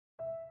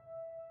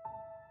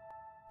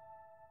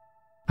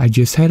I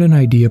just had an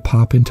idea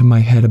pop into my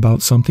head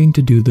about something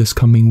to do this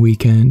coming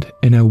weekend,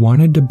 and I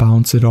wanted to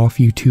bounce it off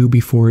you two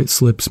before it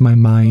slips my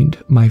mind.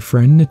 My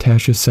friend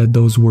Natasha said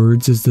those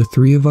words as the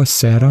three of us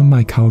sat on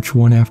my couch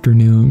one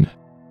afternoon.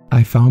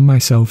 I found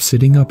myself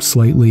sitting up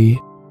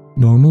slightly.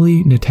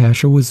 Normally,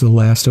 Natasha was the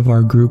last of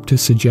our group to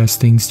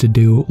suggest things to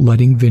do,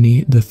 letting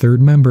Vinny, the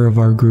third member of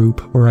our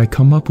group, or I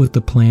come up with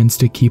the plans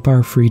to keep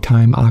our free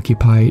time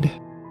occupied.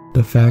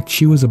 The fact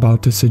she was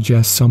about to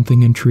suggest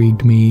something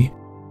intrigued me.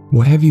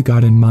 "What have you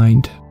got in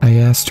mind?" I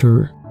asked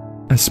her.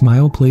 A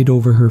smile played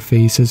over her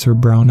face as her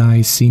brown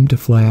eyes seemed to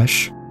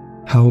flash.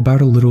 "How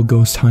about a little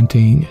ghost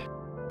hunting?"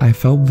 I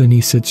felt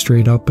Vinny sit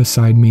straight up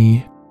beside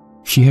me.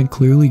 She had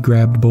clearly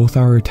grabbed both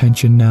our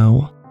attention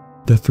now.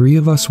 The three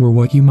of us were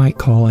what you might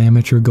call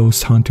amateur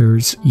ghost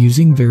hunters,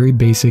 using very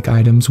basic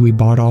items we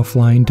bought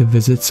offline to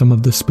visit some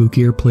of the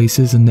spookier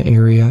places in the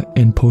area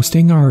and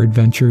posting our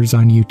adventures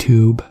on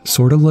YouTube,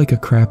 sort of like a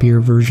crappier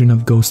version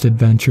of Ghost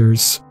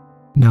Adventures.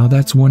 "Now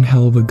that's one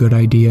hell of a good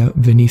idea,"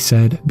 Vinny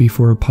said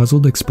before a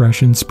puzzled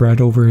expression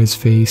spread over his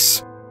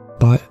face.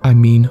 "But, I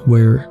mean,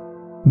 where?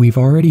 We've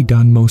already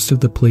done most of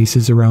the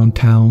places around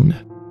town.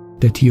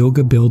 The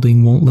Tioga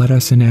building won't let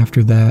us in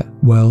after that.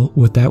 Well,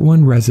 what that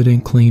one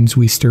resident claims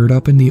we stirred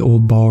up in the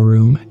old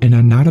ballroom, and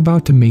I'm not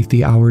about to make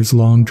the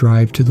hours-long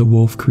drive to the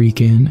Wolf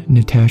Creek Inn."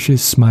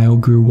 Natasha's smile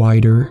grew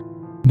wider.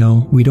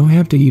 "No, we don't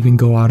have to even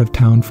go out of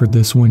town for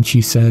this one,"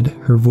 she said,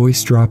 her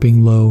voice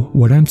dropping low.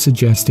 "What I'm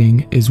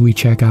suggesting is we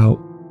check out."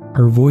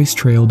 Her voice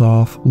trailed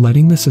off,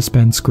 letting the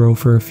suspense grow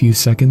for a few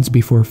seconds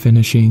before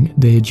finishing,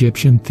 "the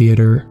Egyptian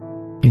theater."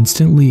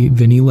 Instantly,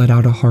 Vinny let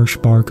out a harsh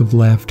bark of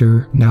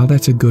laughter. "Now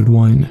that's a good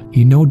one.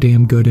 You know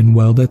damn good and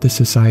well that the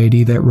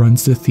society that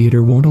runs the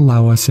theater won't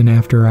allow us in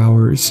after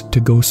hours to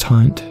ghost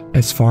hunt.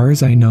 As far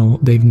as I know,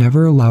 they've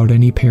never allowed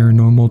any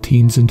paranormal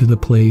teams into the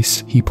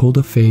place." He pulled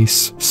a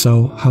face.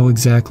 "So, how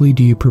exactly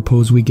do you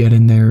propose we get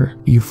in there?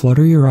 You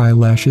flutter your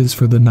eyelashes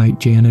for the night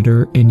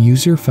janitor and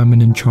use your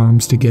feminine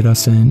charms to get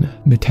us in."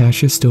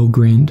 Natasha still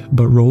grinned,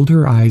 but rolled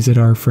her eyes at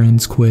our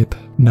friend's quip.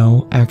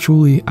 "No,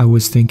 actually, I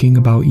was thinking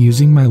about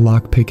using my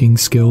lock-picking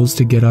skills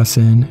to get us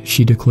in,"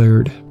 she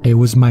declared. It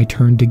was my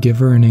turn to give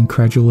her an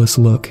incredulous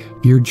look.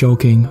 "You're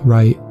joking,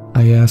 right?"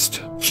 I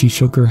asked. She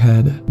shook her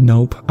head.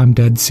 "Nope, I'm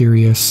dead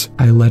serious."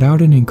 I let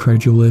out an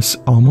incredulous,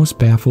 almost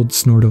baffled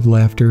snort of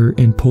laughter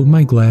and pulled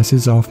my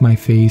glasses off my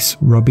face,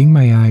 rubbing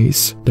my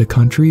eyes. The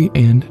country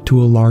and,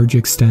 to a large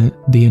extent,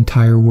 the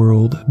entire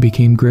world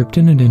became gripped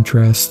in an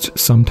interest,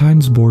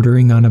 sometimes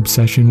bordering on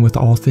obsession with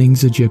all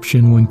things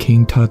Egyptian when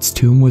King Tut's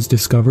tomb was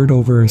discovered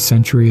over a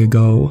century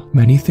ago.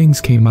 Many things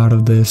came out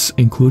of this,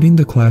 including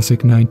the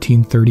classic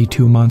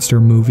 1932 monster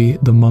movie,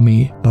 The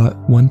Mummy,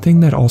 but one thing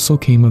that also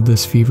came of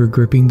this fever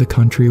gripping the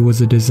country was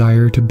a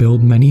desire to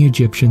build many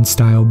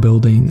Egyptian-style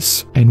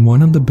buildings, and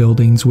one of the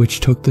buildings which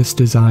took this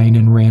design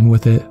and ran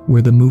with it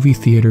were the movie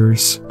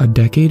theaters. A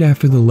decade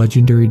after the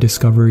legendary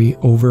discovery,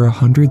 over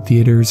 100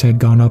 theaters had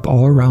gone up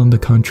all around the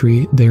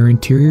country, their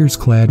interiors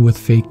clad with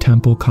fake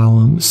temple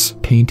columns,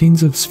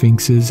 paintings of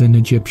sphinxes and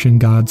Egyptian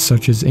gods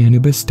such as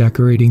Anubis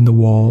decorating the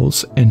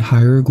walls, and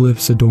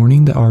hieroglyphs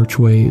adorning the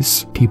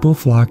archways. People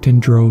flocked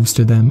in droves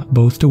to them,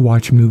 both to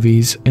watch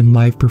movies and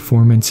live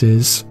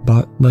performances,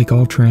 but, like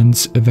all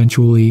trends,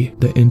 eventually,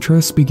 the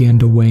interest began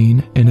to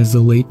wane, and as the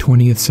late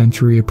 20th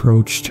century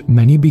approached,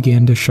 many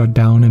began to shut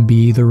down and be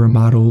either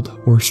remodeled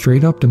or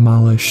straight up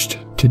demolished.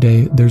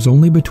 Today, there's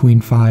only between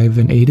 5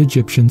 and 8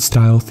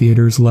 Egyptian-style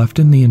theaters left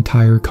in the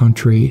entire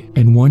country,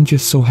 and one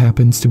just so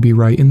happens to be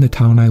right in the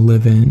town I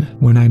live in.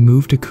 When I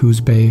moved to Coos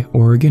Bay,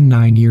 Oregon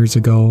 9 years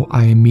ago,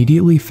 I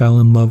immediately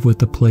fell in love with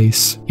the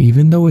place.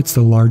 Even though it's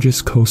the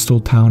largest coastal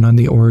town on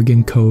the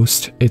Oregon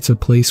coast, it's a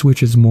place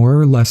which is more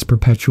or less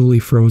perpetually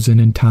frozen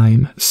in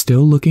time,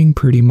 still looking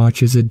pretty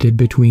much as it did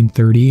between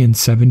 30 and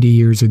 70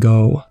 years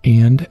ago.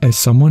 And, as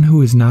someone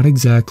who is not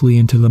exactly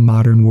into the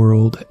modern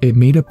world, it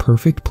made a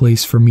perfect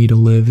place for me to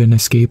live and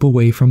escape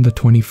away from the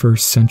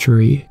 21st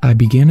century. I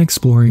began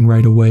exploring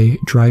right away,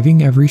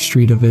 driving every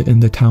street of it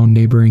and the town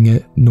neighboring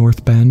it,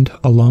 North Bend,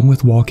 along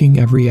with walking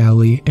every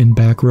alley and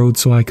back road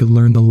so I could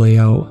learn the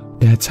layout.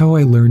 That's how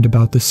I learned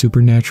about the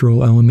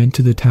supernatural element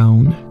to the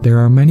town. There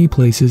are many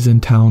places in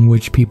town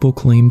which people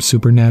claim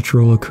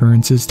supernatural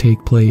occurrences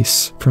take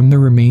place, from the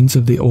remains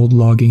of the old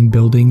logging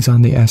buildings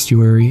on the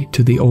estuary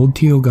to the old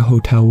Tioga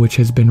Hotel which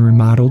has been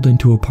remodeled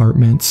into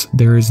apartments.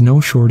 There is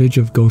no shortage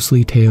of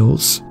ghostly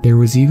tales. There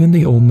was even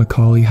the old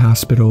Macaulay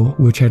Hospital,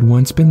 which had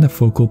once been the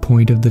focal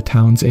point of the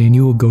town's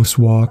annual ghost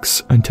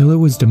walks until it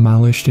was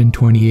demolished in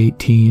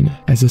 2018.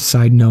 As a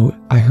side note,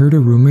 I heard a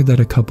rumor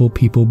that a couple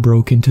people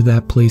broke into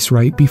that place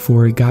right before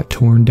it got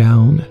torn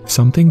down.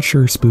 Something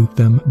sure spooked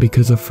them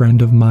because a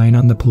friend of mine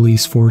on the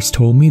police force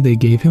told me they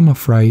gave him a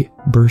fright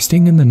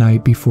bursting in the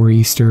night before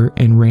Easter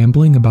and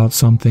rambling about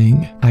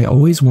something. I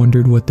always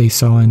wondered what they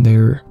saw in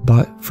there,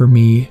 but for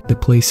me, the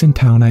place in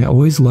town I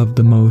always loved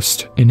the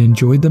most and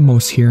enjoyed the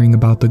most hearing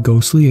about the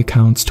ghostly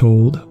accounts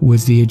told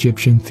was the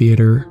Egyptian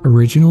Theater.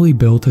 Originally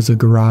built as a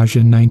garage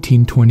in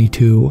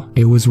 1922,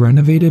 it was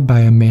renovated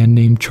by a man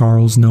named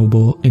Charles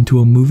Noble into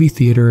a movie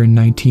theater in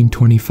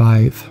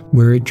 1925,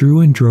 where it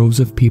drew in droves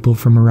of people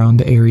from around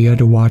the area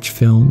to watch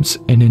films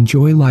and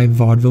enjoy live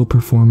vaudeville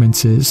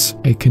performances.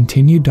 It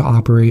continued to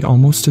operate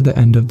almost to the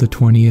end of the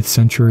 20th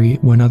century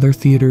when other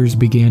theaters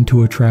began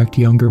to attract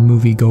younger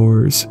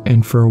moviegoers,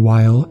 and for a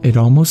while it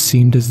almost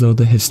seemed as though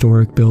the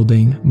historic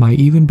building might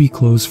even be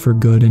closed for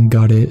good and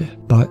gutted.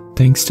 But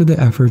thanks to the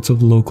efforts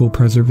of local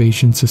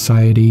preservation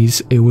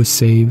societies, it was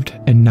saved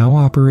and now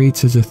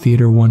operates as a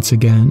theater once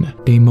again.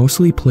 They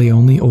mostly play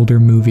only older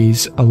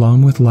movies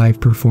along with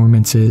live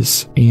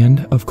performances,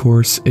 and of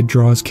course it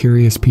draws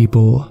curious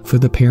people for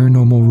the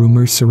paranormal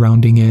rumors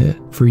surrounding it.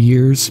 For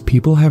years,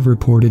 people have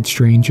reported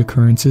strange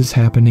occurrences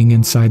happening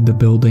inside the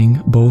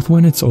building, both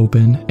when it's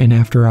open and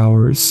after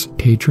hours.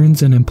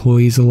 Patrons and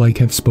employees alike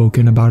have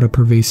spoken about a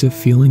pervasive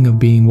feeling of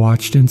being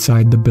watched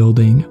inside the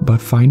building,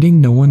 but finding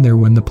no one there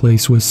when the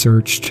place was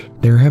searched.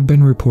 There have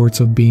been reports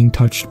of being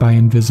touched by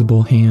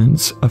invisible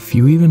hands, a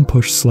few even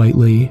pushed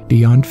slightly.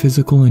 Beyond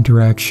physical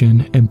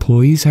interaction,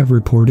 employees have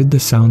reported the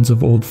sounds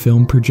of old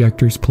film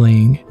projectors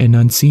playing and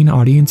unseen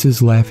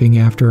audiences laughing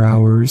after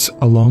hours,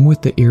 along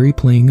with the eerie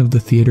playing of the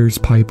theater's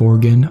pipe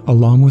organ,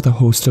 along with a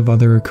host of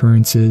other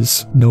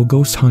occurrences. No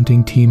ghost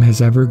hunting team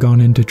has ever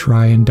gone in to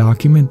try and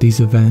document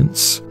these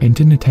events, and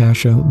to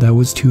Natasha, that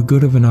was too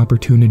good of an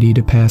opportunity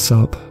to pass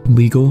up.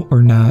 Legal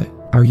or not,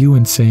 "Are you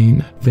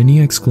insane?"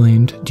 Vinny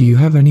exclaimed. "Do you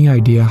have any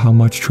idea how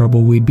much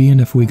trouble we'd be in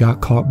if we got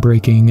caught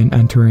breaking and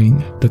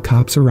entering? The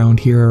cops around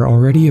here are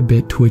already a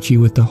bit twitchy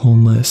with the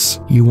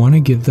homeless. You want to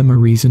give them a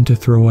reason to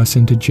throw us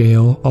into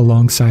jail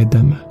alongside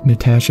them?"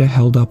 Natasha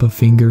held up a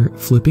finger,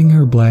 flipping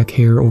her black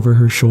hair over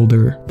her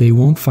shoulder. "They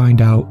won't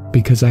find out,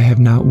 because I have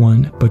not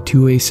one, but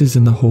two aces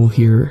in the hole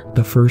here.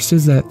 The first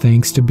is that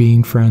thanks to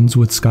being friends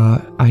with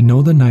Scott, I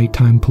know the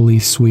nighttime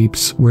police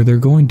sweeps, where they're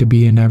going to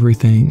be and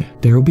everything.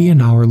 There'll be an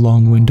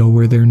hour-long window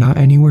where they're not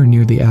anywhere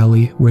near the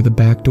alley where the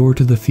back door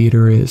to the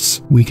theater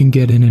is. We can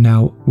get in and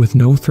out with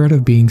no threat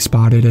of being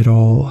spotted at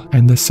all.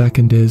 And the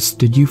second is,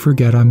 did you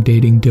forget I'm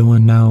dating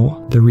Dylan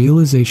now?" The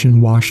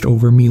realization washed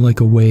over me like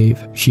a wave.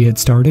 She had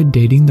started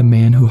dating the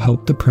man who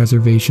helped the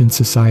Preservation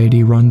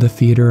Society run the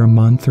theater a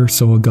month or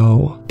so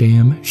ago.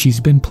 Damn, she's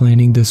been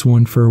planning this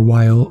one for a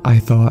while, I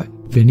thought.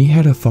 Vinny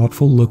had a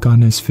thoughtful look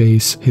on his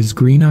face, his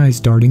green eyes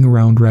darting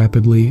around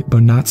rapidly,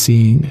 but not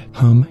seeing.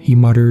 He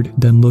muttered,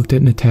 then looked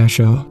at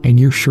Natasha. "And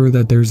you're sure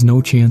that there's no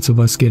chance of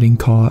us getting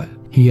caught?"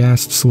 he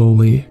asked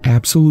slowly.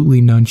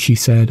 "Absolutely none," she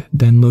said,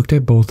 then looked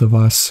at both of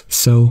us.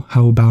 "So,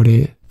 how about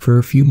it?" For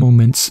a few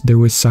moments, there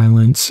was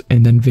silence,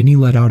 and then Vinny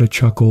let out a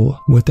chuckle.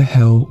 "What the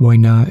hell, why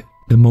not?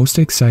 The most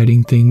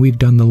exciting thing we've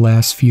done the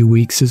last few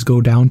weeks is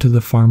go down to the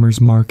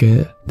farmer's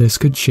market. This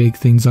could shake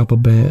things up a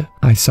bit."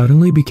 I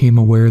suddenly became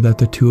aware that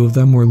the two of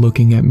them were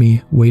looking at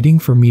me, waiting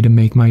for me to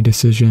make my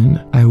decision.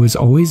 I was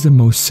always the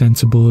most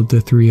sensible of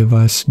the three of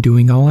us,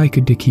 doing all I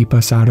could to keep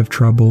us out of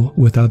trouble,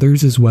 with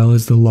others as well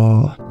as the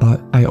law.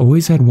 But I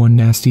always had one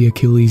nasty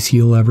Achilles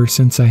heel ever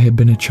since I had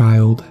been a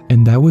child,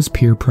 and that was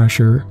peer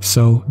pressure.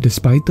 So,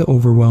 despite the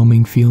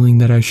overwhelming feeling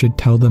that I should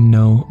tell them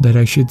no, that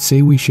I should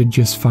say we should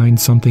just find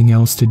something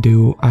else to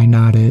do, I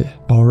nodded.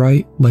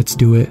 "Alright, let's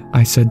do it,"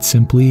 I said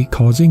simply,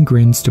 causing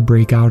grins to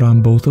break out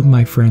on both of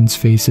my friends'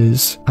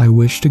 faces. I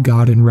wish to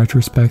God in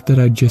retrospect that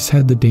I'd just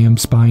had the damn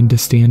spine to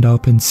stand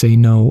up and say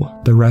no.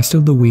 The rest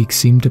of the week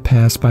seemed to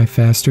pass by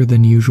faster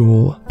than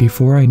usual.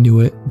 Before I knew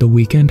it, the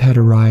weekend had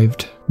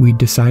arrived. We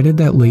decided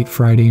that late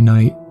Friday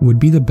night would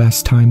be the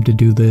best time to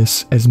do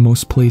this, as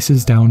most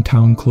places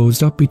downtown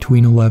closed up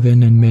between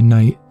 11 and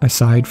midnight,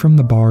 aside from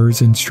the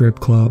bars and strip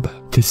club.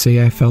 To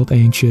say I felt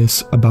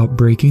anxious about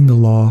breaking the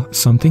law,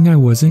 something I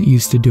wasn't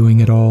used to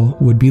doing at all,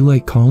 would be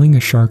like calling a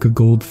shark a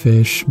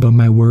goldfish, but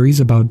my worries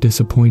about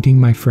disappointing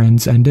my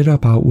friends ended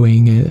up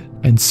outweighing it.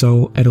 And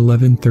so, at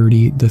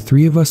 11:30, the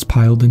three of us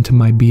piled into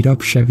my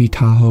beat-up Chevy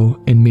Tahoe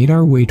and made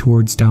our way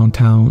towards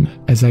downtown.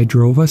 As I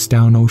drove us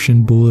down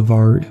Ocean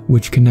Boulevard,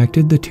 which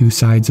connected the two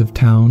sides of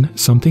town,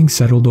 something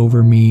settled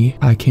over me.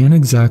 I can't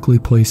exactly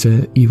place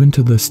it, even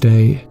to this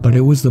day, but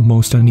it was the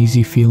most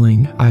uneasy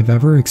feeling I've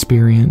ever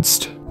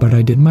experienced. But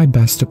I did my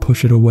best to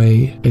push it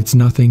away. "It's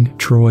nothing,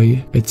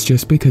 Troy. It's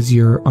just because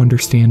you're,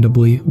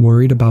 understandably,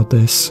 worried about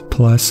this.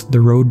 Plus,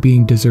 the road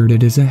being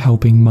deserted isn't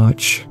helping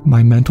much."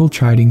 My mental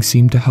chiding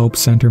seemed to help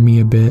center me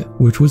a bit,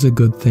 which was a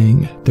good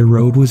thing. The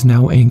road was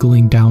now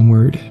angling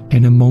downward,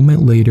 and a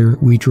moment later,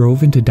 we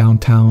drove into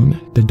downtown.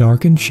 The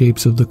darkened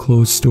shapes of the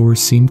closed stores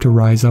seemed to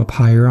rise up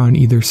higher on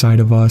either side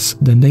of us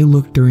than they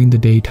looked during the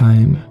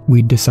daytime.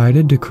 We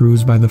decided to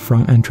cruise by the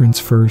front entrance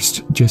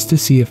first, just to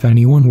see if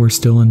anyone were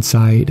still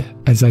inside.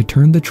 As I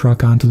turned the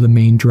truck onto the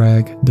main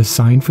drag, the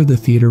sign for the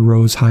theater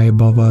rose high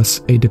above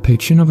us, a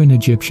depiction of an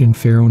Egyptian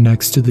pharaoh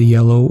next to the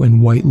yellow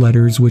and white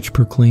letters which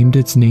proclaimed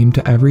its name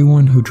to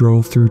everyone who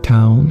drove through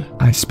town. soon.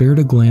 I spared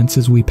a glance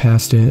as we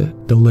passed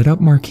it. The lit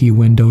up marquee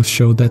windows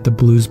showed that the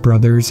Blues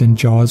Brothers and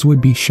Jaws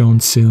would be shown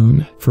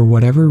soon. For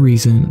whatever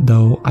reason,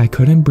 though, I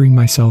couldn't bring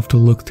myself to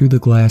look through the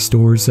glass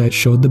doors that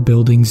showed the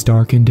building's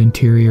darkened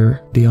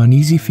interior. The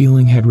uneasy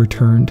feeling had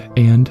returned,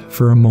 and,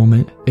 for a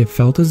moment, it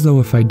felt as though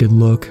if I did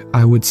look,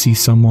 I would see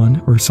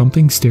someone or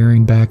something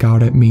staring back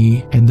out at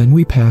me. And then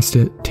we passed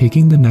it,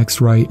 taking the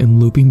next right and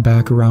looping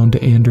back around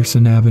to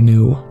Anderson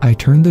Avenue. I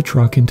turned the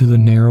truck into the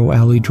narrow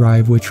alley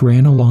drive which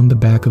ran along the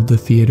back of the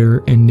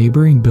theater and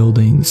neighboring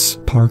buildings.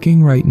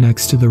 Parking right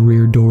next to the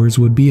rear doors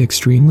would be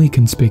extremely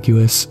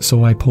conspicuous,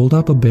 so I pulled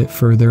up a bit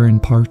further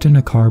and parked in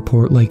a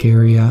carport-like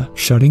area.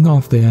 Shutting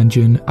off the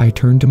engine, I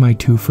turned to my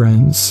two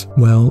friends.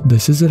 "Well,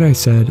 this is it," I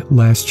said.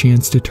 "Last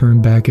chance to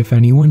turn back if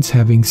anyone's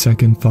having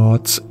second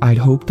thoughts." I'd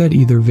hoped that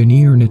either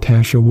Vinny or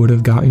Natasha would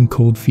have gotten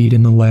cold feet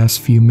in the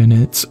last few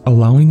minutes,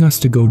 allowing us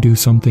to go do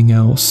something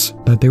else.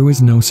 But there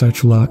was no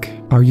such luck.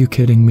 "Are you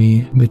kidding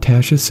me?"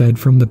 Natasha said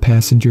from the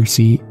passenger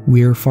seat.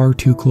 "We are far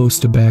too close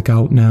to back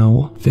out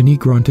now." Vinny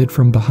grunted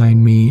from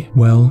behind me.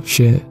 "Well,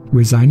 shit."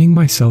 Resigning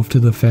myself to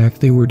the fact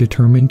they were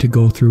determined to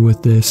go through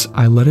with this,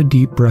 I let a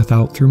deep breath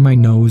out through my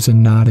nose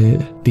and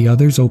nodded. The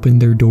others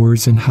opened their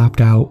doors and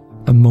hopped out.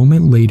 A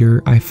moment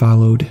later, I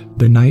followed.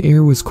 The night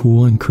air was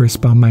cool and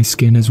crisp on my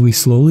skin as we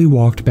slowly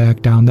walked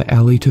back down the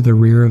alley to the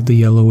rear of the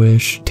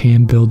yellowish,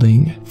 tan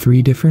building.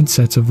 3 different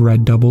sets of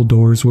red double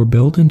doors were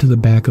built into the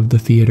back of the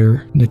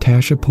theater.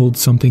 Natasha pulled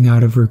something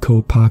out of her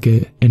coat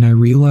pocket, and I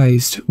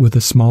realized, with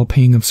a small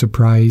pang of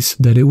surprise,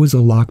 that it was a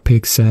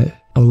lockpick set.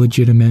 A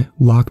legitimate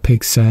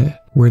lockpick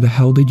set. "Where the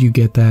hell did you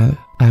get that?"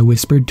 I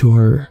whispered to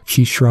her.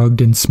 She shrugged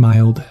and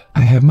smiled.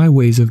 "I have my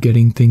ways of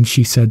getting things,"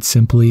 she said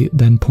simply,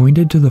 then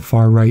pointed to the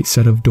far right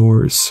set of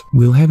doors.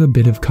 "We'll have a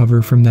bit of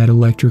cover from that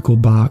electrical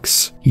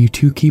box. You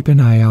two keep an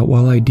eye out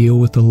while I deal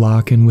with the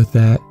lock," and with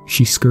that,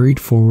 she scurried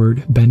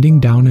forward, bending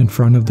down in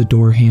front of the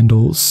door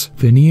handles.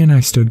 Vinny and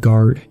I stood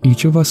guard,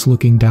 each of us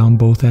looking down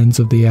both ends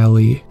of the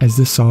alley. As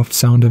the soft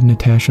sound of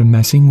Natasha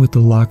messing with the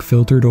lock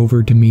filtered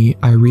over to me,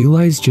 I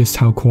realized just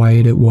how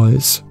quiet it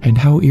was, and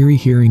how eerie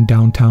hearing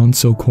downtown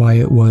so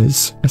quiet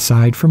was.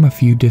 Aside from a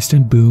few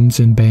distant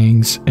booms and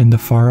bangs, and the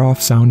far-off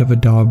sound of a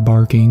dog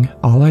barking,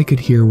 all I could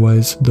hear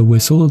was the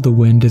whistle of the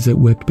wind as it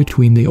whipped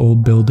between the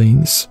old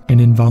buildings. An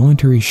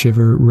involuntary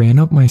shiver ran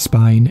up my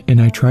spine,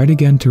 and I tried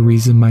again to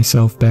reason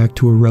myself back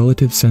to a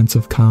relative sense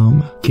of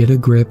calm. "Get a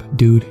grip,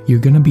 dude, you're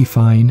gonna be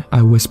fine,"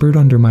 I whispered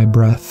under my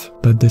breath.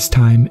 But this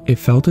time, it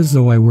felt as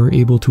though I were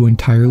able to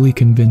entirely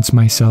convince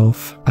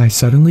myself. I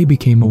suddenly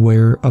became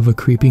aware of a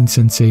creeping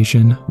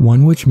sensation,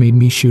 one which made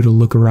me shoot a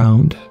look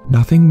around.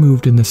 Nothing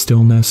moved in the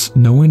stillness,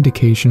 no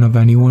indication of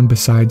anyone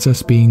besides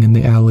us being in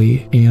the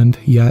alley, and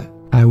yet,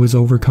 I was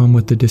overcome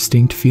with the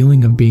distinct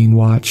feeling of being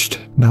watched,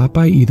 not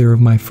by either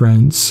of my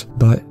friends,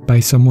 but by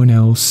someone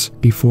else.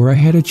 Before I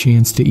had a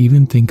chance to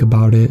even think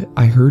about it,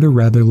 I heard a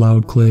rather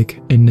loud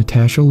click, and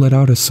Natasha let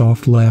out a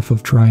soft laugh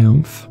of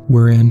triumph.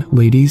 "We're in,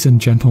 ladies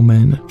and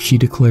gentlemen," she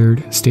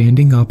declared,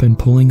 standing up and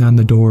pulling on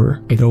the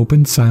door. It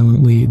opened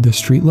silently, the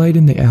streetlight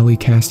in the alley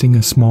casting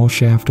a small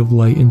shaft of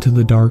light into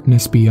the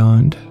darkness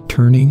beyond.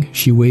 Turning,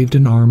 she waved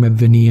an arm at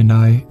Vinny and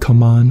I.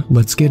 "Come on,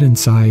 let's get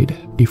inside."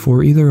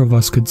 Before either of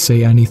us could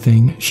say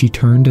anything, she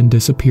turned and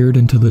disappeared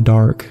into the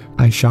dark.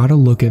 I shot a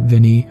look at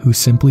Vinny, who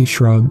simply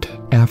shrugged.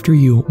 "After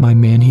you, my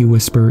man," he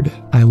whispered.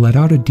 I let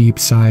out a deep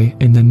sigh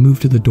and then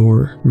moved to the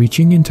door.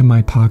 Reaching into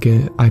my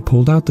pocket, I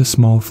pulled out the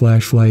small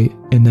flashlight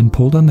and then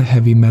pulled on the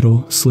heavy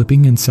metal,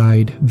 slipping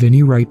inside,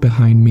 Vinny right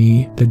behind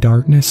me. The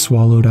darkness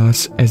swallowed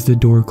us as the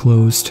door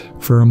closed.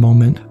 For a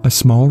moment, a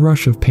small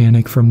rush of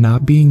panic from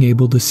not being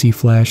able to see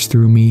flashed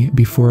through me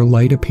before a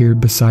light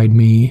appeared beside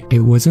me.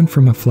 It wasn't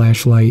from a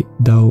flashlight,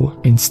 though.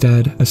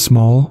 Instead, a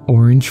small,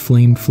 orange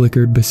flame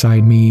flickered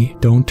beside me.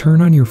 "Don't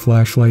turn on your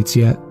flashlights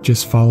yet,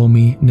 just follow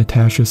me,"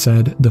 Natasha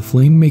said, the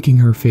flame making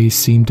her face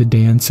seem to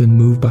dance and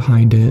move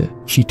behind it.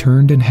 She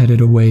turned and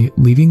headed away,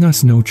 leaving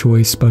us no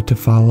choice but to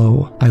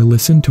follow. I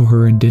listened to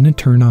her and didn't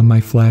turn on my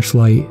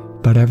flashlight.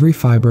 But every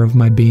fiber of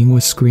my being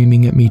was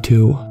screaming at me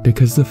too,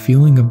 because the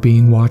feeling of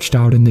being watched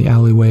out in the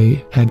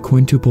alleyway had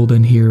quintupled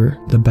in here.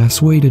 The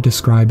best way to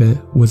describe it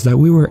was that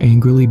we were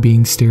angrily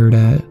being stared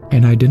at,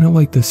 and I didn't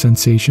like the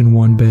sensation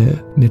one bit.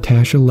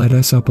 Natasha led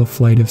us up a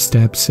flight of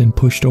steps and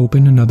pushed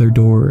open another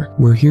door.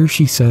 "We're here,"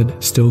 she said,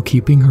 still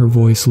keeping her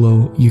voice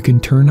low. "You can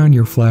turn on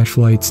your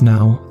flashlights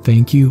now."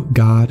 "Thank you,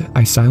 God,"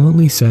 I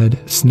silently said,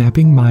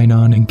 snapping mine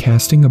on and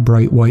casting a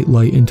bright white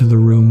light into the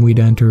room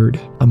we'd entered.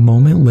 A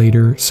moment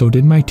later, so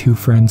did my two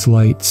friends'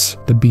 lights.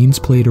 The beams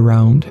played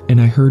around, and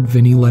I heard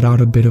Vinny let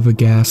out a bit of a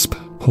gasp.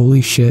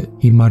 "Holy shit,"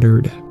 he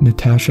muttered.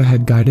 Natasha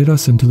had guided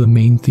us into the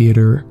main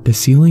theater. The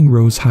ceiling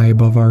rose high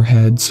above our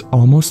heads,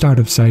 almost out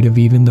of sight of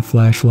even the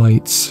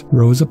flashlights.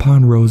 Rows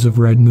upon rows of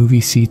red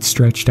movie seats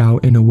stretched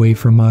out and away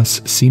from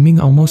us, seeming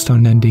almost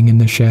unending in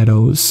the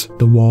shadows.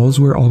 The walls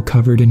were all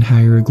covered in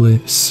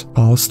hieroglyphs,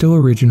 all still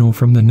original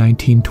from the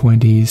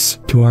 1920s.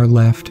 To our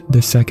left,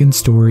 the second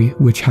story,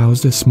 which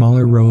housed a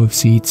smaller row of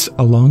seats,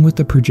 along with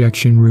the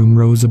projection room,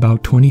 rose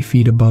about 20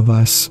 feet above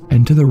us,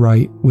 and to the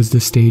right was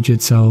the stage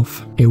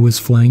itself. It was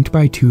flanked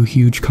by two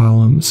huge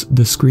columns.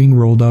 The screen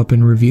rolled up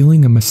and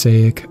revealing a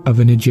mosaic of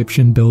an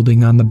Egyptian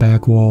building on the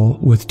back wall,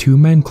 with two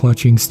men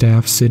clutching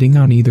staffs sitting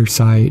on either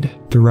side.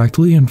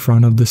 Directly in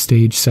front of the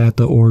stage sat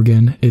the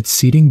organ, its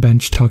seating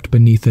bench tucked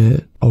beneath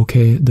it.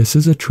 Okay, this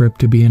is a trip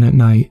to be in at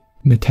night,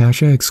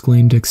 Natasha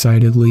exclaimed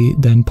excitedly,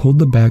 then pulled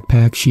the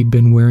backpack she'd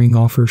been wearing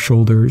off her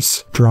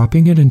shoulders.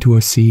 Dropping it into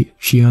a seat,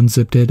 she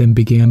unzipped it and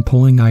began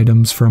pulling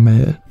items from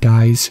it.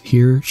 Guys,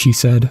 here, she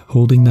said,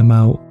 holding them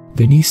out.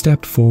 Vinny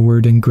stepped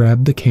forward and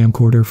grabbed the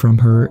camcorder from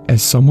her.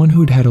 As someone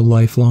who'd had a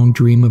lifelong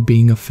dream of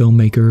being a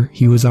filmmaker,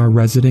 he was our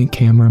resident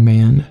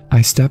cameraman.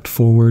 I stepped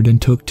forward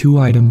and took two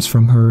items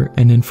from her,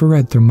 an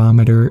infrared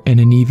thermometer and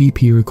an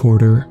EVP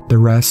recorder. The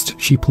rest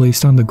she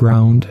placed on the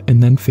ground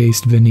and then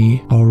faced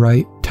Vinny.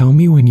 Alright, tell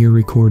me when you're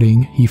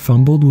recording. He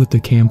fumbled with the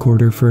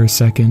camcorder for a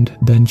second,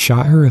 then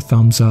shot her a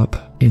thumbs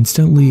up.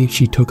 Instantly,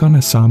 she took on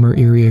a somber,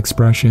 eerie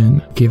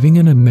expression, giving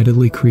an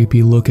admittedly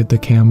creepy look at the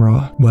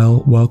camera.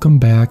 Well, welcome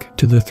back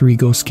to the Three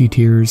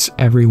Ghosketeers,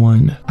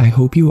 everyone. I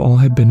hope you all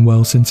have been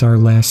well since our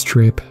last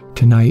trip.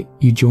 Tonight,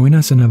 you join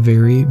us in a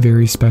very,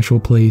 very special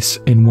place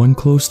and one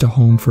close to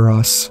home for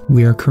us.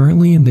 We are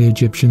currently in the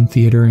Egyptian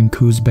Theater in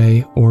Coos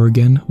Bay,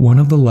 Oregon, one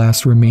of the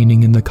last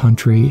remaining in the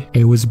country.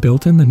 It was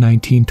built in the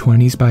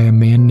 1920s by a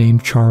man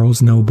named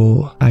Charles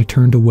Noble. I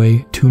turned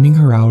away, tuning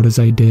her out as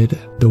I did.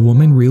 The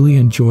woman really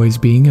enjoys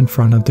being in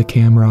front of the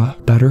camera.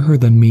 Better her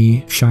than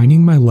me.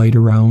 Shining my light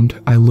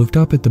around, I looked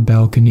up at the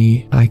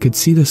balcony. I could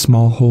see the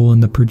small hole in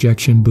the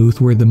projection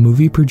booth where the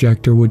movie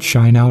projector would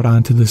shine out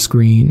onto the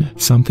screen.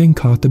 Something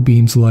caught the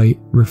beam's light,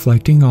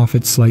 reflecting off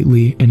it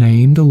slightly, and I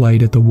aimed a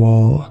light at the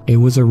wall. It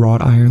was a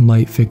wrought iron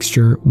light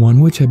fixture, one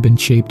which had been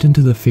shaped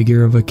into the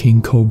figure of a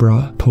king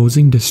cobra,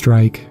 posing to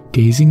strike.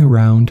 Gazing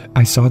around,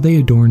 I saw they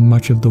adorned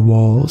much of the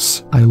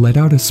walls. I let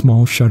out a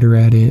small shudder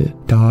at it.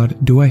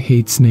 God, do I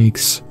hate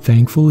snakes.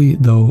 Thankfully,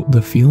 though,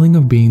 the feeling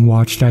of being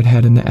watched I'd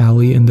had in the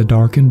alley in the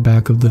darkened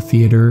back of the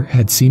theater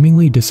had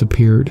seemingly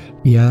disappeared.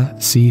 Yeah,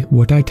 see,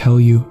 what I tell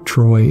you,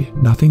 Troy,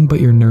 nothing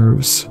but your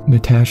nerves.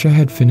 Natasha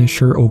had finished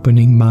her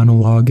opening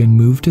monologue and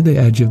moved to the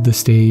edge of the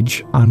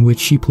stage, on which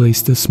she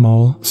placed a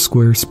small,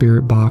 square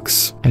spirit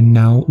box. And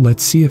now,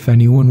 let's see if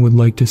anyone would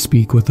like to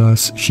speak with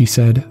us, she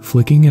said,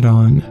 flicking it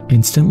on.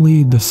 Instantly,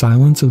 the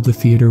silence of the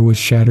theater was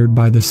shattered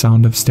by the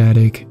sound of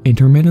static,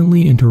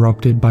 intermittently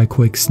interrupted by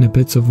quick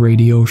snippets of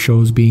radio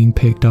shows being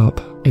picked up.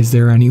 Is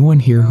there anyone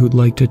here who'd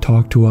like to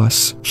talk to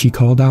us? She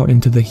called out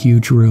into the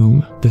huge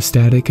room. The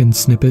static and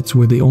snippets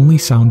were the only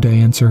sound to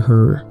answer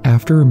her.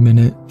 After a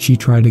minute, she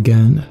tried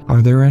again.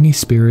 Are there any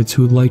spirits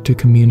who'd like to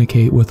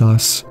communicate with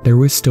us? There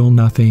was still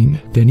nothing.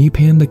 Then he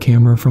panned the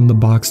camera from the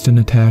box to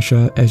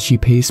Natasha as she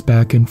paced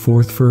back and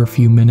forth for a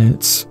few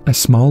minutes. A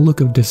small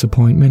look of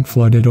disappointment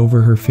flooded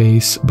over her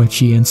face, but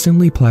she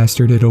instantly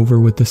plastered it over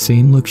with the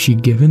same look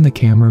she'd given the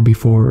camera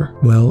before.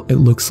 Well, it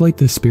looks like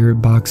the spirit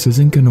box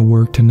isn't gonna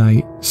work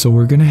tonight, so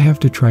we're gonna have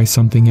to try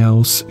something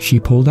else. She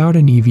pulled out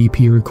an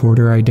EVP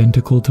recorder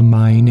identical to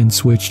mine and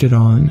switched it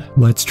on.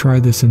 Let's try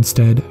this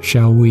instead,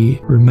 shall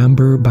we?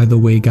 Remember, by the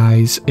way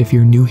guys, if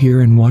you're new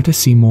here and want to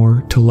see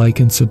more, to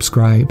like and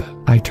subscribe.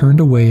 I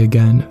turned away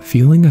again,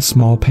 feeling a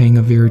small pang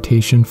of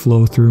irritation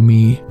flow through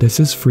me. This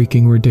is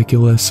freaking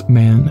ridiculous,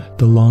 man.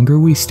 The longer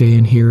we stay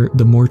in here,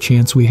 the more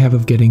chance we have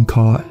of getting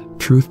caught.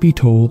 Truth be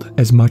told,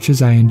 as much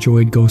as I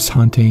enjoyed ghost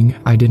hunting,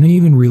 I didn't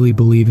even really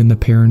believe in the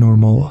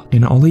paranormal.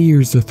 In all the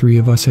years the three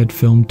of us had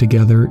filmed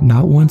together,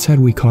 not once had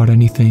we caught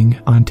anything,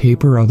 on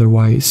tape or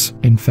otherwise.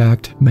 In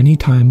fact, many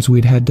times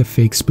we'd had to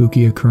fake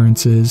spooky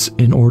occurrences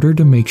in order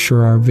to make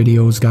sure our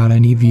videos got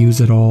any views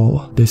at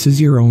all. This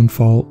is your own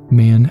fault,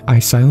 man. I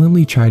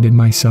silently chided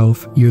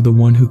myself. You're the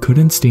one who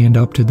couldn't stand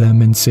up to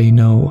them and say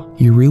no.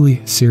 You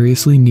really,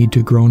 seriously need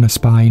to grow a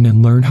spine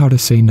and learn how to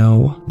say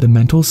no. The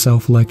mental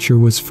self-lecture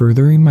was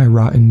furthering my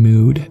rotten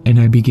mood, and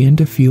I began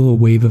to feel a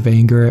wave of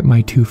anger at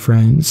my two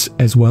friends,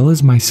 as well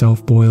as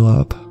myself boil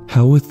up.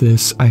 Hell with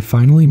this, I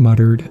finally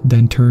muttered,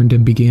 then turned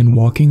and began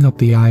walking up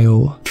the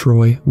aisle.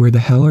 Troy, where the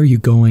hell are you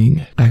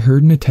going? I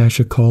heard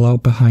Natasha call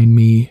out behind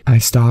me. I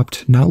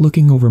stopped, not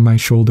looking over my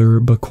shoulder,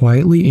 but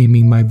quietly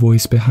aiming my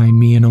voice behind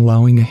me and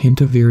allowing a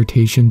hint of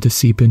irritation to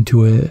seep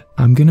into it.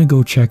 I'm gonna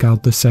go check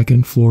out the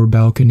second floor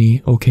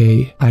balcony,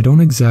 okay? I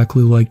don't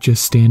exactly like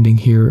just standing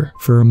here.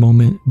 For a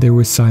moment, there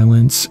was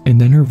silence,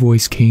 and then her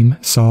voice came,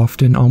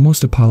 soft and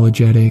almost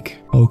apologetic.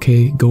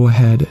 Okay, go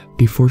ahead.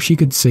 Before she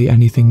could say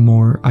anything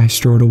more, I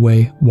strode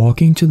away,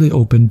 walking to the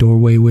open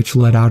doorway which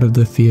led out of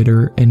the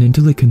theater and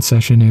into the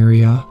concession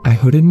area. I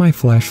hooded my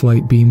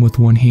flashlight beam with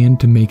one hand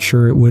to make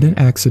sure it wouldn't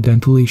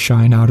accidentally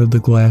shine out of the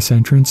glass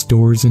entrance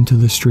doors into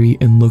the street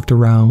and looked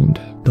around.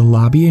 The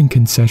lobby and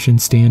concession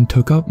stand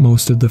took up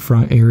most of the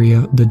front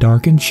area, the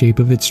darkened shape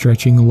of it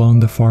stretching along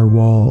the far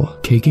wall.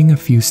 Taking a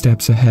few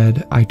steps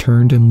ahead, I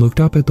turned and looked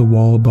up at the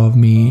wall above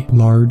me.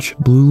 Large,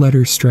 blue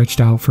letters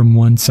stretched out from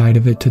one side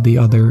of it to the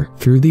other.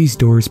 Through these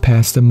doors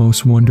passed the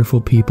most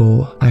wonderful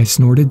people. I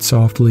snorted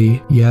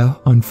softly. Yeah,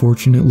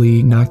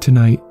 unfortunately, not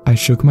tonight. I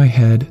shook my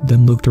head,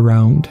 then looked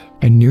around.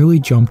 and nearly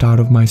jumped out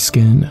of my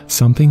skin.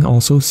 Something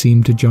also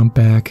seemed to jump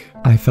back.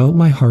 I felt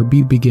my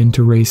heartbeat begin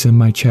to race in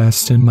my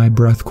chest and my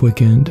breath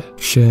quickened.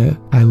 Shit.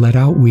 I let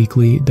out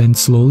weakly, then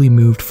slowly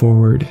moved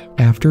forward.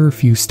 After a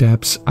few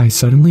steps, I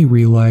suddenly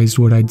realized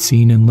what I'd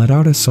seen and let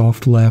out a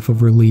soft laugh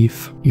of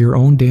relief. Your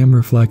own damn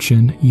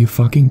reflection, you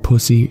fucking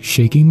pussy.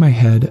 Shaking my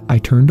head, I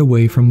turned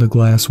away from the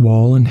glass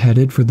wall and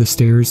headed for the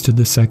stairs to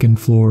the second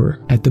floor.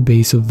 At the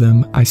base of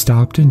them, I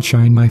stopped and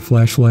shined my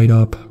flashlight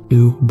up.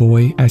 "Ooh,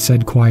 boy," I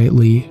said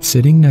quietly.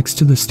 Sitting next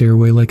to the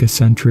stairway like a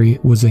sentry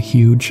was a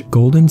huge,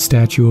 golden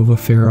statue of a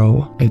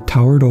pharaoh. It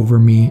towered over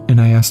me, and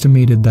I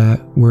estimated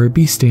that, were it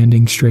be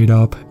standing straight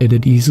up,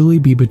 it'd easily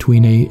be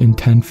between 8 and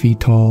 10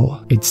 feet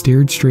tall. It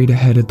stared straight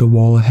ahead at the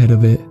wall ahead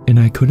of it, and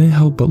I couldn't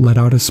help but let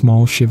out a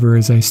small shiver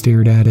as I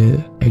stared at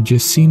it. It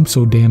just seemed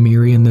so damn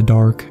eerie in the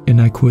dark,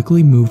 and I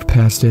quickly moved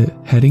past it,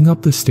 heading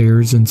up the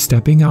stairs and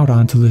stepping out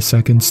onto the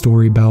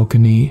second-story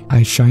balcony.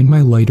 I shined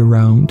my light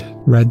around.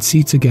 Red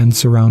seats again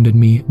surrounded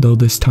me, though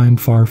this time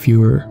far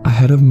fewer.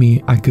 Ahead of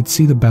me, I could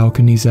see the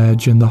balcony's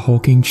edge and the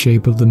hulking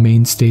shape of the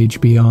main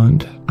stage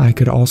beyond. I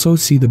could also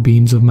see the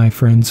beams of my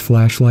friends'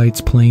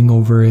 flashlights playing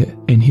over it,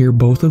 and hear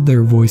both of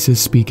their voices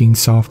speaking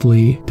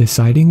softly.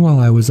 Deciding while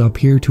I was up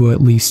here to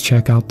at least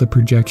check out the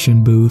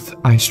projection booth,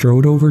 I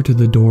strode over to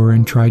the door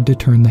and tried to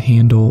turn the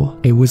handle.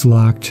 It was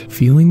locked.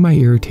 Feeling my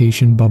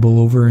irritation bubble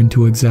over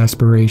into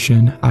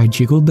exasperation, I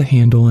jiggled the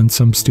handle in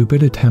some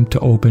stupid attempt to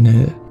open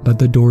it, but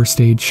the door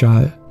stayed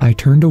shut. I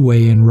turned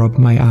away and rubbed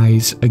my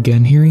eyes,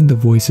 again hearing the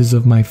voices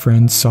of my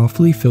friends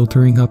softly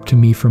filtering up to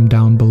me from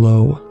down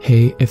below.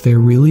 "Hey, if there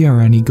really are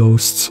any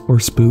ghosts, or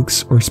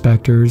spooks, or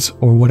specters,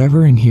 or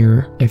whatever in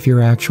here, if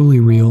you're actually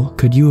real,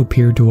 could you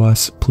appear to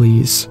us,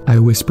 please?" I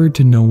whispered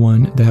to no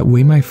one, that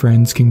way my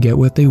friends can get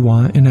what they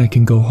want and I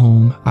can go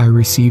home. I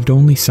received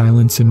only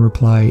silence in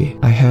reply.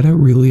 I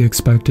hadn't really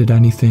expected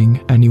anything.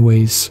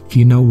 Anyways,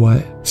 you know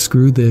what?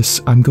 Screw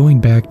this, I'm going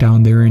back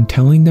down there and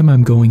telling them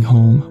I'm going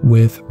home,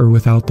 with or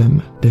without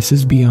them. This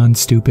is beyond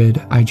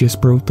stupid. I just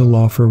broke the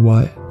law for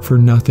what? For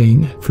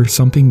nothing. For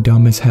something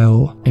dumb as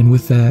hell. And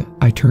with that,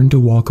 I turned to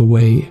walk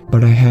away,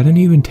 but I hadn't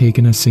even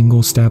taken a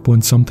single step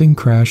when something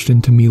crashed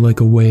into me like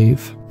a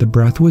wave. The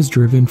breath was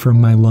driven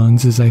from my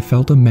lungs as I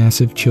felt a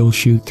massive chill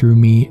shoot through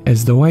me,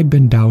 as though I'd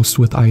been doused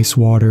with ice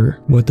water.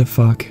 What the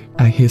fuck?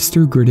 I hissed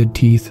through gritted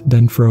teeth,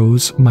 then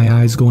froze, my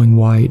eyes going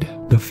wide.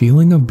 The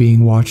feeling of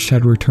being watched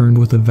had returned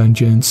with a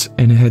vengeance,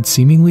 and it had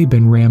seemingly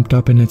been ramped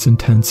up in its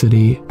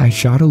intensity. I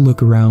shot a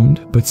look around,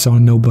 but saw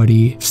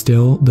nobody.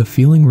 Still, the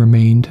feeling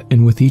remained,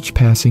 and with each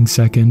passing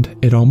second,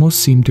 it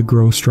almost seemed to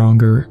grow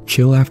stronger.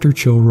 Chill after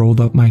chill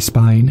rolled up my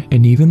spine,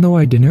 and even though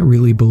I didn't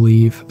really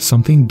believe,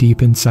 something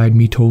deep inside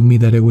me told me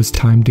that it was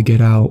time to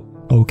get out.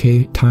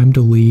 "Okay, time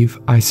to leave,"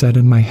 I said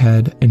in my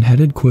head, and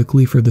headed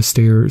quickly for the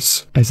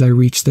stairs. As I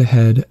reached the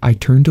head, I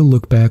turned to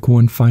look back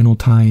one final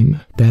time.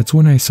 That's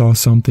when I saw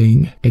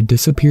something. It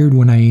disappeared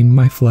when I aimed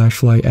my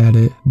flashlight at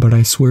it, but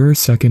I swear a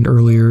second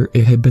earlier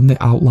it had been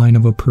the outline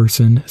of a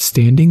person,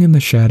 standing in the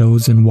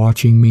shadows and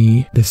watching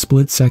me. The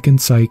split-second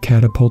sight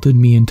catapulted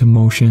me into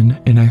motion,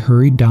 and I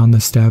hurried down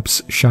the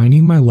steps,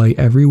 shining my light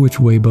every which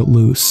way but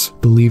loose.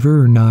 Believe it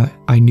or not,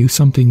 I knew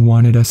something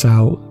wanted us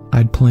out.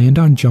 I'd planned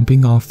on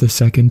jumping off the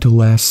second to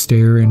last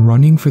stair and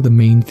running for the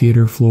main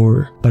theater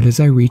floor, but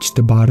as I reached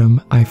the bottom,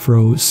 I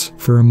froze.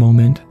 For a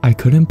moment, I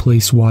couldn't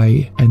place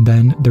why, and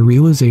then the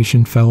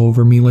realization fell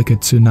over me like a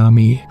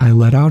tsunami. I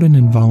let out an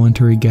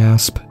involuntary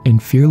gasp, and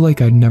fear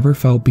like I'd never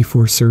felt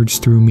before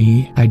surged through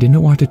me. I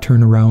didn't want to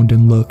turn around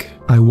and look.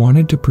 I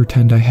wanted to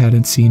pretend I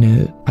hadn't seen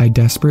it. I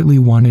desperately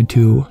wanted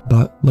to,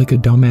 but like a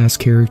dumbass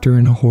character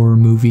in a horror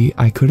movie,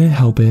 I couldn't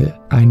help it.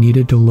 I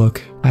needed to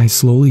look. I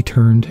slowly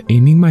turned,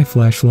 aiming my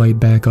flashlight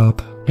back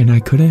up, and I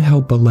couldn't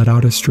help but let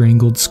out a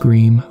strangled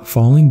scream,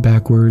 falling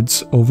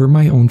backwards over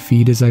my own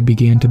feet as I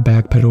began to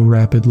backpedal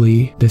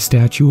rapidly. The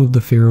statue of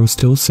the pharaoh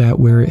still sat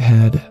where it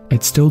had.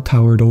 It still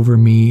towered over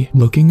me,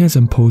 looking as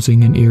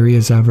imposing and eerie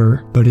as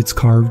ever, but its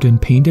carved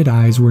and painted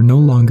eyes were no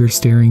longer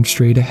staring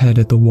straight ahead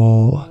at the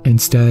wall.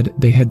 Instead,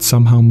 they had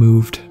somehow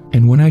moved.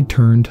 And when I'd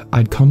turned,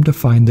 I'd come to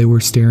find they were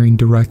staring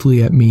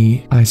directly at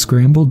me. I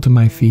scrambled to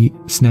my feet,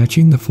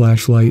 snatching the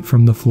flashlight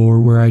from the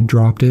floor where I'd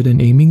dropped it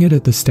and aiming it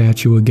at the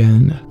statue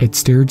again. It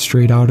stared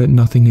straight out at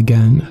nothing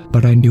again,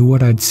 but I knew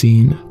what I'd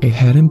seen. It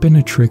hadn't been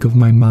a trick of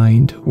my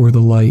mind or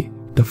the light.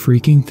 The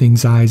freaking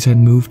thing's eyes had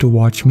moved to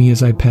watch me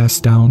as I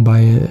passed down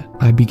by it.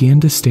 I began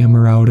to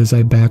stammer out as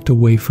I backed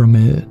away from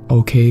it.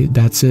 "Okay,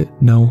 that's it.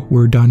 No,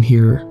 we're done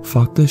here.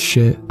 Fuck this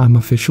shit. I'm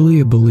officially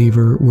a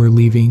believer. We're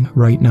leaving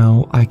right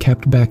now." I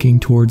kept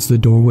backing towards the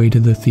doorway to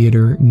the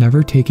theater,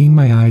 never taking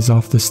my eyes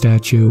off the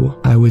statue.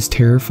 I was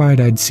terrified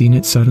I'd seen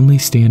it suddenly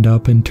stand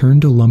up and turn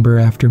to lumber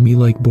after me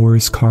like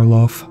Boris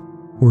Karloff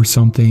or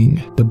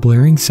something. The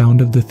blaring sound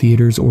of the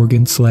theater's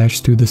organ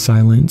slashed through the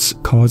silence,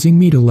 causing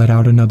me to let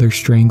out another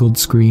strangled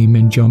scream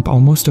and jump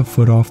almost a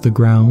foot off the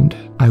ground.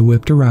 I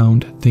whipped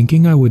around,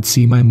 thinking I would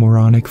see my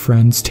moronic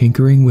friends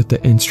tinkering with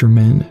the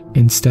instrument.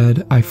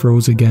 Instead, I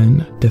froze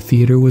again. The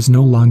theater was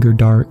no longer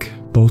dark.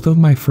 Both of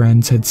my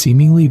friends had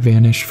seemingly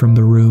vanished from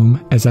the room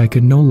as I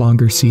could no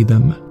longer see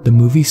them. The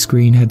movie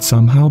screen had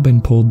somehow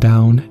been pulled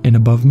down, and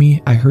above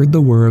me I heard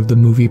the whir of the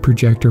movie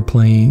projector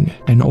playing.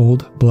 An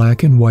old,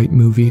 black and white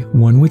movie,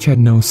 one which had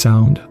no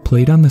sound,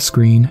 played on the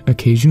screen,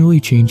 occasionally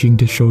changing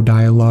to show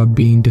dialogue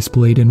being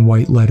displayed in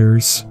white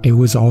letters. It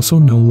was also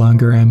no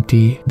longer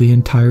empty. The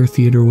entire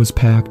theater was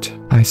packed.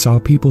 I saw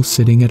people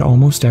sitting at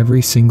almost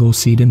every single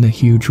seat in the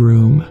huge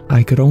room.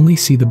 I could only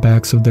see the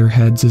backs of their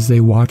heads as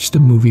they watched the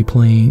movie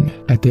playing.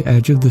 At the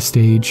edge of the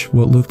stage,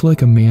 what looked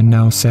like a man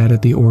now sat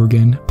at the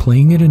organ,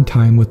 playing it in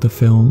time with the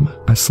film.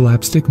 A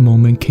slapstick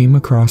moment came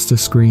across the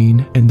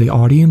screen, and the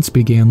audience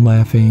began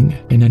laughing.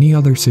 In any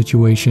other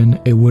situation,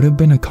 it would have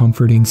been a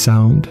comforting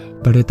sound.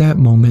 But at that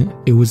moment,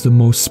 it was the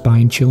most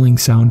spine-chilling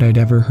sound I'd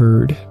ever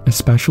heard,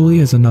 especially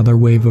as another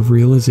wave of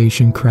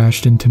realization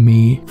crashed into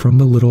me. From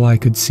the little I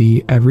could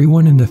see,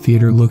 everyone in the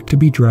theater looked to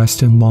be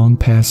dressed in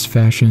long-past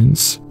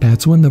fashions.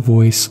 That's when the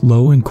voice,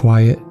 low and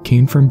quiet,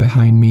 came from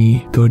behind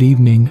me. "Good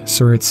evening,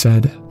 sir," it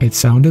said. It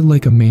sounded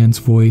like a man's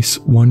voice,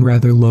 one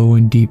rather low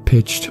and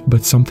deep-pitched,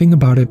 but something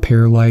about it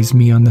paralyzed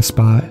me on the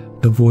spot.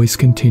 The voice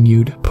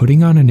continued,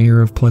 putting on an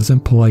air of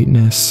pleasant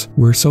politeness.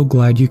 "We're so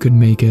glad you could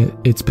make it.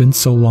 It's been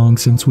so long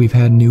since we've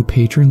had new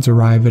patrons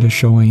arrive at a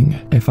showing.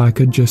 If I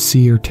could just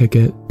see your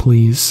ticket,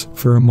 please."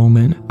 For a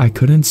moment, I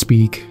couldn't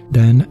speak.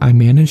 Then, I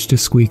managed to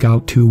squeak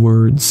out 2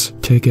 words.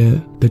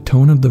 "Ticket." The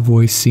tone of the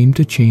voice seemed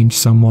to change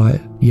somewhat.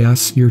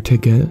 "Yes, your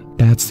ticket.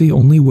 That's the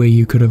only way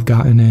you could have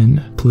gotten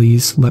in.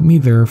 Please, let me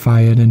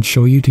verify it and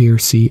show you to your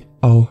seat."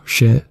 Oh,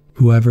 shit.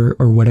 Whoever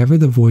or whatever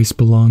the voice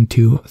belonged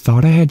to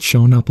thought I had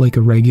shown up like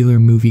a regular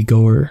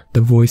moviegoer.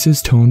 The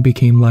voice's tone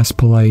became less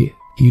polite.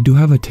 "You do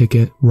have a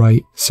ticket,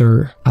 right,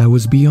 sir?" I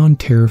was beyond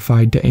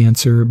terrified to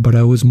answer, but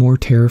I was more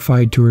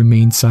terrified to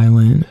remain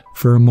silent.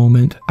 For a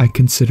moment, I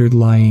considered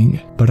lying,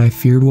 but I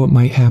feared what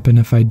might happen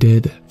if I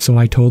did, so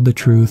I told the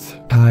truth.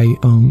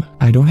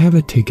 I don't have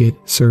a ticket,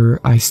 sir,"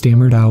 I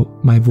stammered out,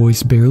 my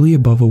voice barely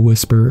above a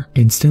whisper.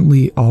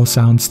 Instantly, all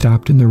sound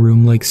stopped in the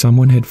room like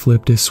someone had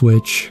flipped a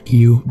switch.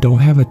 "You don't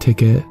have a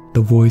ticket,"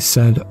 the voice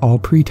said, all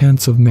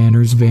pretense of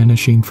manners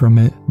vanishing from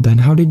it. "Then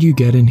how did you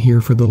get in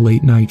here for the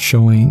late night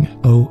showing?"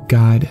 "Oh,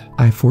 God."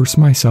 I forced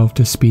myself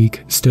to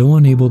speak, still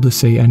unable to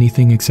say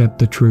anything except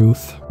the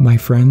truth. "My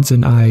friends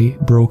and I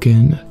broke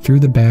in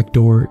through the back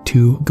door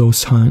to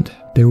ghost hunt."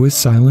 There was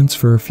silence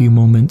for a few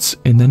moments,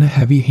 and then a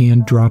heavy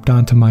hand dropped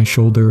onto my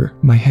shoulder.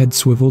 My head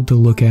swiveled to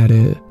look at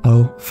it.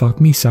 Oh, fuck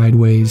me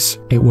sideways.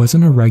 It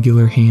wasn't a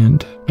regular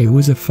hand. It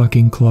was a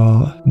fucking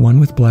claw, one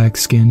with black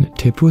skin,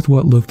 tipped with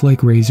what looked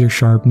like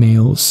razor-sharp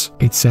nails.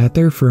 It sat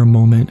there for a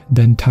moment,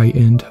 then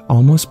tightened,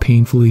 almost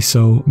painfully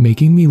so,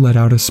 making me let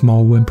out a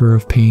small whimper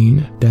of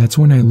pain. That's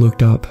when I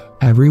looked up.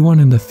 Everyone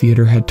in the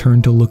theater had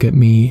turned to look at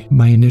me.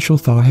 My initial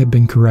thought had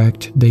been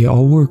correct. They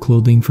all wore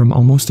clothing from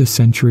almost a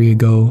century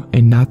ago,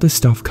 and not the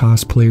stuff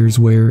cosplayers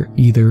wear,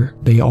 either.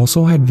 They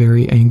also had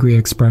very angry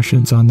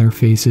expressions on their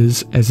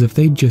faces, as if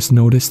they'd just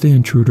noticed the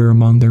intruder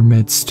among their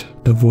midst.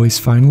 The voice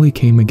finally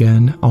came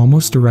again,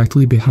 almost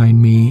directly behind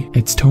me,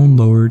 its tone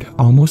lowered,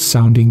 almost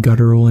sounding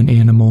guttural and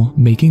animal,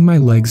 making my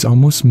legs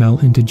almost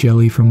melt into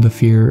jelly from the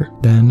fear.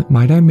 "Then,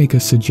 might I make a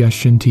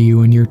suggestion to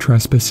you and your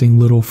trespassing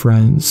little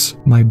friends?"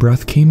 My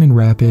breath came in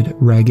rapid,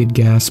 ragged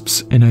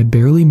gasps, and I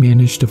barely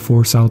managed to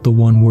force out the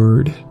one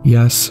word.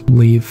 "Yes,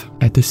 leave."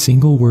 At the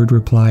single word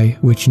reply,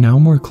 which now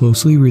more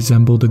closely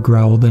resembled a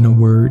growl than a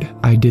word,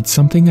 I did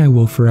something I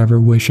will forever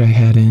wish I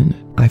hadn't.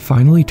 I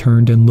finally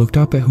turned and looked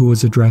up at who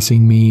was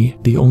addressing me.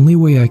 The only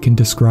way I can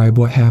describe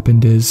what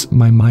happened is,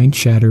 my mind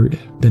shattered.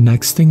 The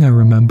next thing I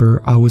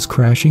remember, I was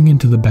crashing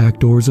into the back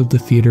doors of the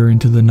theater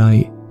into the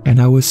night. And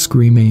I was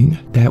screaming.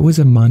 That was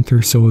a month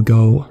or so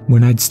ago.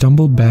 When I'd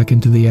stumbled back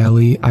into the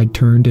alley, I'd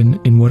turned and,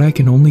 in what I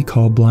can only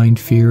call blind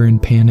fear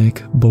and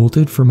panic,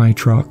 bolted for my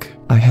truck.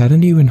 I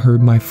hadn't even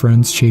heard my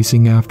friends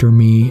chasing after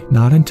me,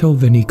 not until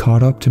Vinny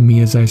caught up to me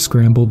as I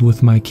scrambled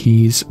with my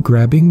keys,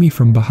 grabbing me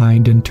from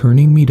behind and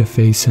turning me to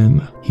face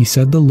him. He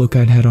said the look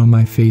I'd had on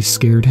my face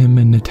scared him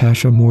and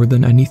Natasha more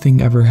than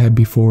anything ever had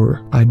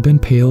before. I'd been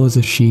pale as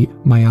a sheet,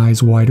 my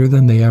eyes wider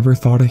than they ever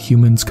thought a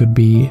human's could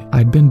be.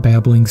 I'd been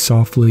babbling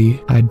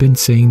softly. I'd been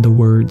saying the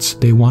words,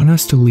 "They want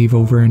us to leave,"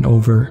 over and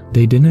over.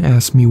 They didn't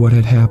ask me what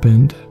had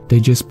happened. They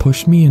just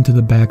pushed me into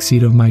the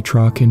backseat of my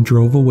truck and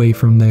drove away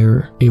from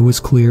there. It was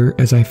clear,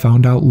 as I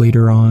found out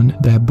later on,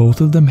 that both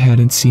of them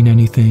hadn't seen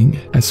anything.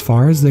 As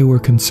far as they were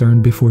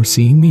concerned before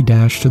seeing me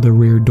dash to the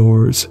rear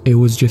doors, it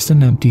was just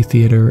an empty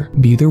theater.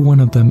 Neither one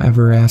of them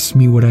ever asked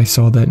me what I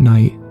saw that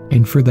night.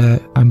 And for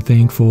that, I'm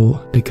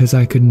thankful, because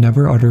I could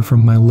never utter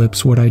from my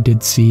lips what I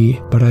did see,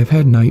 but I've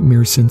had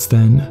nightmares since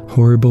then,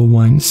 horrible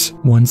ones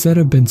that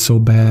have been so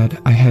bad,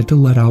 I had to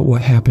let out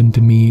what happened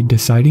to me,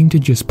 deciding to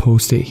just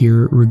post it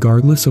here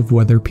regardless of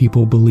whether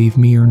people believe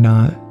me or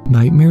not.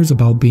 Nightmares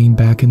about being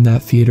back in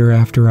that theater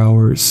after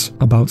hours,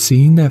 about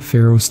seeing that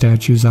pharaoh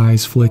statue's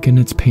eyes flick in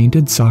its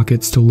painted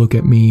sockets to look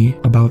at me,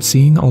 about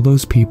seeing all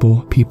those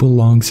people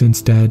long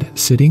since dead,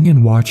 sitting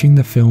and watching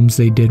the films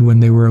they did when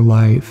they were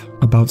alive,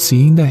 about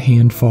seeing that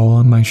hand fall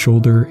on my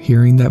shoulder,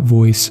 hearing that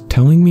voice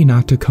telling me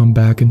not to come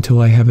back until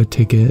I have a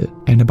ticket,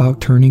 and about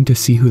turning to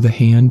see who the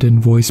hand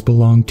and voice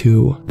belonged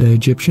to. The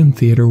Egyptian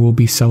theater will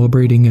be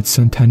celebrating its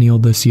centennial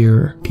this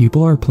year.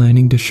 People are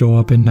planning to show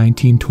up in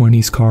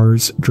 1920s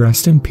cars,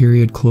 dressed in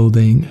period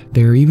clothing.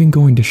 They're even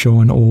going to show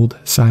an old,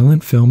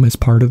 silent film as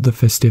part of the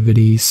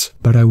festivities,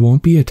 but I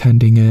won't be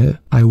attending it.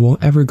 I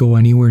won't ever go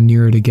anywhere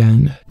near it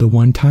again. The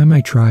one time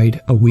I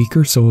tried, a week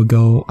or so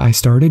ago, I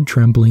started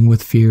trembling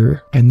with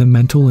fear, and the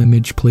mental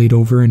image played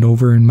over and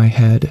over in my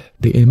head.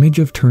 The image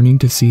of turning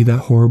to see that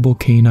horrible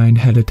canine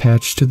head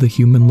attached to the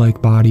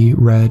human-like body,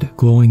 red,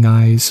 glowing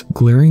eyes,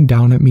 glaring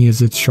down at me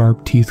as its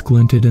sharp teeth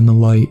glinted in the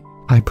light.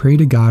 I pray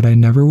to God I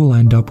never will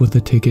end up with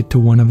a ticket to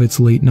one of its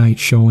late-night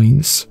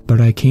showings,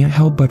 but I can't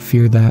help but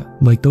fear that,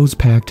 like those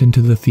packed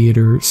into the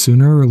theater,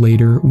 sooner or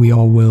later we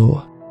all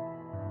will.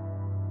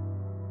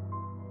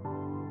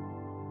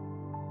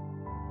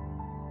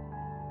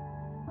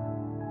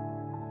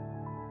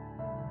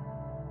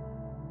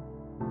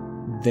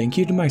 Thank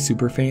you to my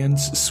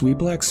superfans, Sweet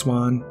Black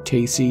Swan,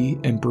 Tacey,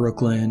 and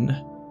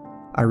Brooklyn.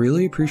 I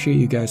really appreciate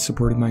you guys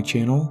supporting my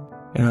channel,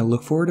 and I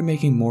look forward to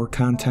making more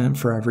content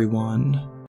for everyone.